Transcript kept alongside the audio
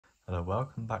Hello,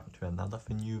 welcome back to another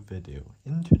new video.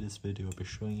 Into this video, I'll be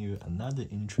showing you another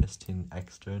interesting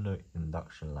external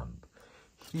induction lamp.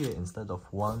 Here, instead of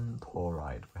one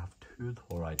toroid, we have two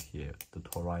toroid here, the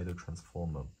toroidal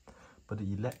transformer. But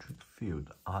the electric field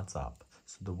adds up,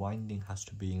 so the winding has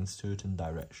to be in certain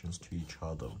directions to each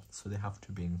other, so they have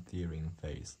to be in theory in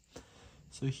phase.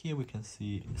 So here we can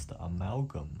see is the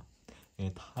amalgam,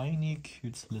 a tiny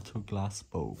cute little glass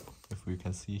bulb, if we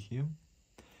can see here.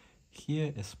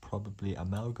 Here is probably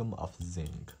amalgam of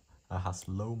zinc that has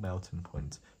low melting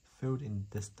point filled in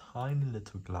this tiny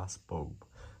little glass bulb.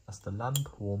 As the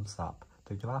lamp warms up,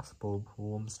 the glass bulb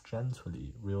warms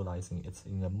gently, realizing it's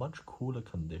in a much cooler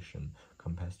condition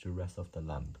compared to the rest of the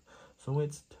lamp. So when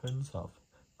it turns off,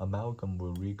 amalgam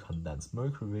will recondense.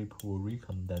 Mercury vapor will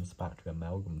recondense back to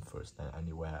amalgam first than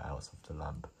anywhere else of the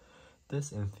lamp.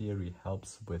 This in theory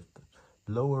helps with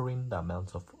lowering the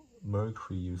amount of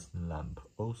mercury used in lamp,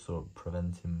 also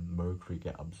preventing mercury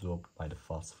get absorbed by the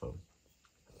phosphor.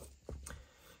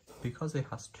 Because it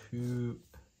has two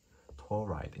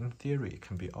toroid, in theory it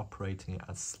can be operating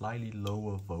at slightly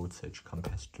lower voltage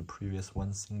compared to the previous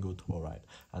one single toroid,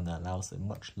 and allows a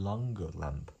much longer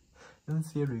lamp. In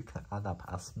theory you can add up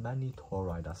as many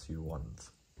toroid as you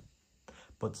want,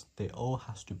 but they all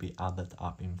has to be added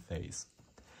up in phase.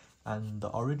 And the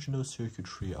original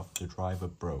circuitry of the driver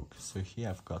broke, so here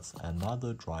I've got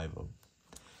another driver.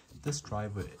 This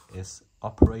driver is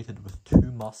operated with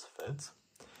two MOSFETs,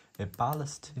 a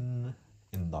ballasting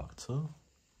inductor,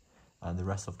 and the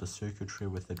rest of the circuitry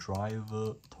with the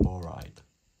driver toroid.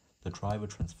 The driver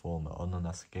transformer, or known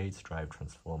as gate drive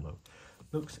transformer,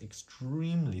 looks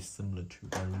extremely similar to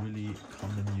a really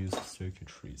common use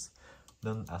circuitries,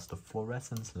 known as the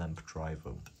fluorescence lamp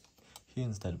driver. Here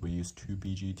instead we use two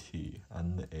BGT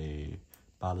and a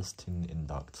ballasting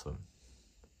inductor.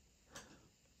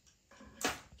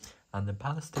 And the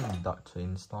ballasting inductor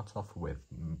starts off with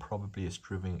probably is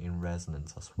driven in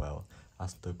resonance as well,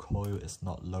 as the coil is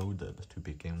not loaded to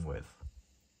begin with.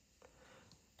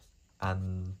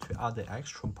 And to add the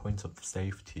extra point of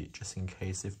safety, just in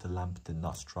case if the lamp did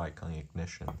not strike on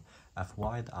ignition, I've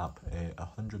wired up a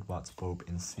 100 watts bulb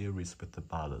in series with the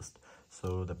ballast,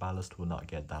 so the ballast will not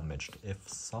get damaged if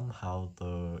somehow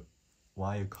the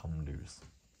wire come loose.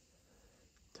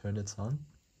 Turn it on.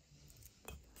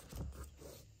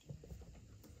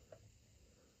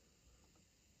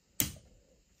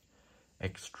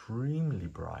 Extremely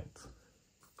bright.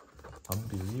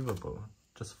 Unbelievable.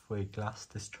 Just for a glass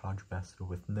discharge vessel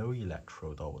with no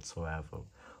electrode whatsoever.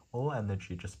 All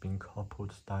energy just being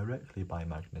coupled directly by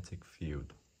magnetic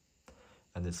field.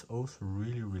 And it's also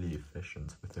really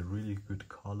efficient with a really good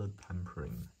color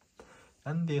tempering.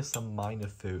 And there's some minor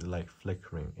field like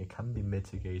flickering. It can be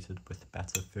mitigated with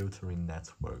better filtering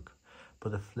network,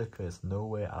 but the flicker is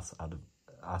nowhere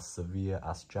as severe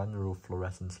as general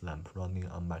fluorescence lamp running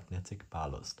on magnetic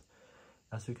ballast.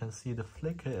 As you can see, the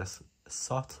flicker is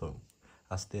subtle,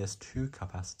 as there's two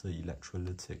capacitor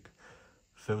electrolytic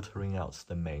filtering out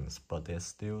the mains, but there's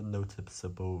still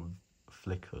noticeable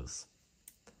flickers.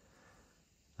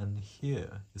 And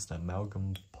here is the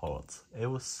amalgam pot. It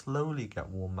will slowly get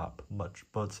warm up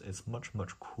but it's much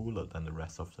cooler than the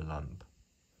rest of the lamp.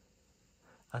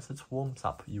 As it warms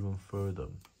up even further,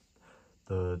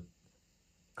 the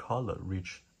color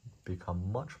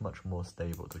become much more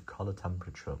stable, the color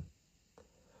temperature,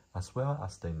 as well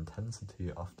as the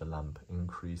intensity of the lamp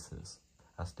increases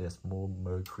as there's more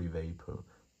mercury vapor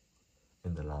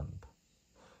in the lamp.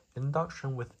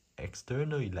 Induction with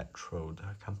external electrode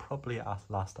can probably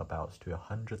last about to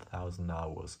 100,000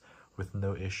 hours with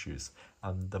no issues,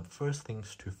 and the first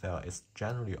things to fail is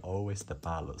generally always the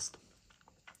ballast.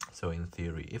 So in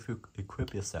theory, if you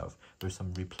equip yourself with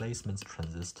some replacement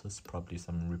transistors, probably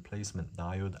some replacement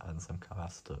diode and some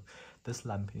capacitor, this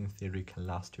lamp in theory can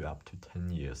last you up to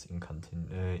 10 years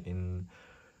in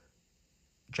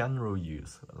general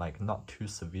use, like not too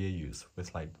severe use,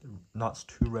 with like not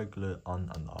too regular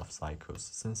on and off cycles,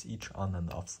 since each on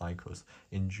and off cycles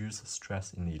induce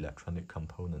stress in the electronic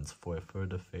components for a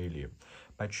further failure.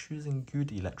 By choosing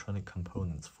good electronic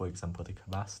components, for example the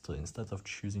capacitor, instead of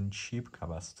choosing cheap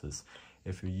capacitors,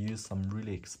 if you use some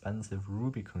really expensive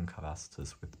Rubicon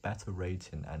capacitors with better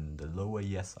rating and lower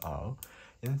ESR,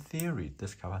 in theory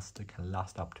this capacitor can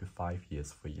last up to 5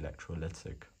 years for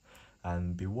electrolytic.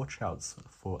 And be watch out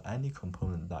for any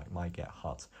component that might get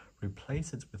hot.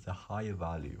 Replace it with a higher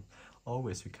value.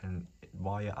 Always you can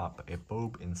wire up a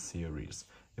bulb in series.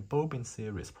 A bulb in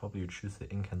series, probably you choose the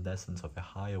incandescent of a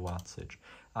higher wattage.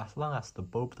 As long as the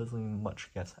bulb doesn't much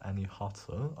get any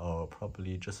hotter, or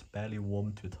probably just barely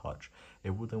warm to touch, it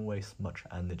wouldn't waste much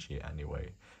energy anyway.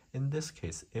 In this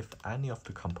case, if any of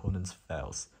the components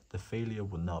fails, the failure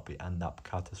would not end up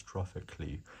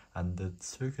catastrophically, and the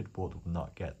circuit board would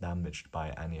not get damaged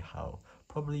by anyhow.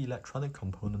 Probably electronic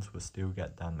components will still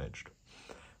get damaged.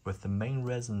 With the main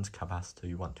resonance capacitor,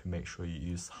 you want to make sure you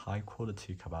use high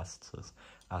quality capacitors,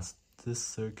 as this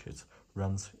circuit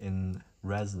runs in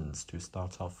resonance to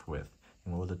start off with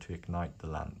in order to ignite the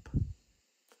lamp.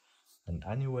 And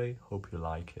anyway, hope you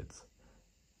like it.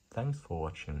 Thanks for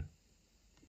watching.